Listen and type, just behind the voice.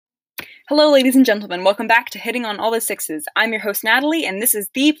Hello, ladies and gentlemen. Welcome back to Hitting on All the Sixes. I'm your host, Natalie, and this is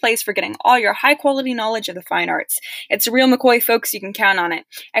the place for getting all your high-quality knowledge of the fine arts. It's a real McCoy, folks. You can count on it.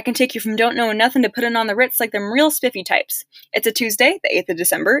 I can take you from don't know nothing to putting on the Ritz like them real spiffy types. It's a Tuesday, the 8th of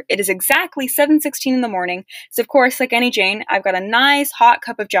December. It is exactly 7:16 in the morning, so of course, like any Jane, I've got a nice hot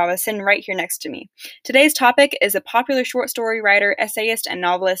cup of Java sitting right here next to me. Today's topic is a popular short story writer, essayist, and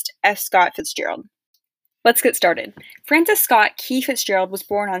novelist, F. Scott Fitzgerald. Let's get started. Francis Scott Key Fitzgerald was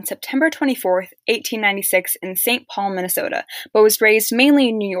born on September 24th, 1896 in St. Paul, Minnesota, but was raised mainly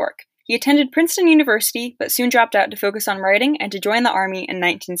in New York. He attended Princeton University, but soon dropped out to focus on writing and to join the Army in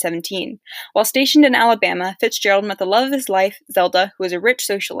 1917. While stationed in Alabama, Fitzgerald met the love of his life, Zelda, who was a rich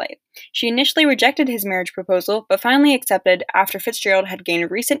socialite. She initially rejected his marriage proposal, but finally accepted after Fitzgerald had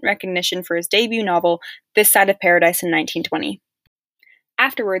gained recent recognition for his debut novel, This Side of Paradise, in 1920.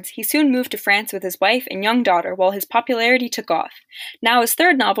 Afterwards, he soon moved to France with his wife and young daughter while his popularity took off. Now his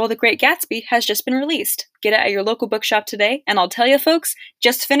third novel, The Great Gatsby, has just been released. Get it at your local bookshop today, and I'll tell you folks,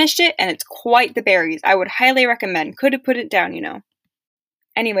 just finished it and it's quite the berries. I would highly recommend. Could have put it down, you know.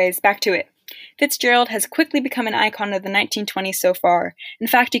 Anyways, back to it. Fitzgerald has quickly become an icon of the 1920s so far. In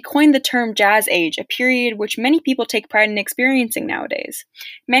fact, he coined the term Jazz Age, a period which many people take pride in experiencing nowadays.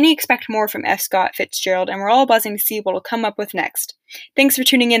 Many expect more from F. Scott Fitzgerald, and we're all buzzing to see what he'll come up with next. Thanks for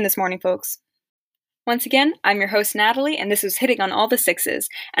tuning in this morning, folks. Once again, I'm your host, Natalie, and this is Hitting on All the Sixes,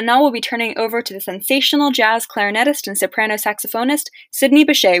 and now we'll be turning over to the sensational jazz clarinetist and soprano saxophonist, Sidney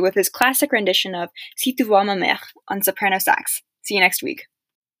Bechet, with his classic rendition of Si tu vois ma mère on soprano sax. See you next week.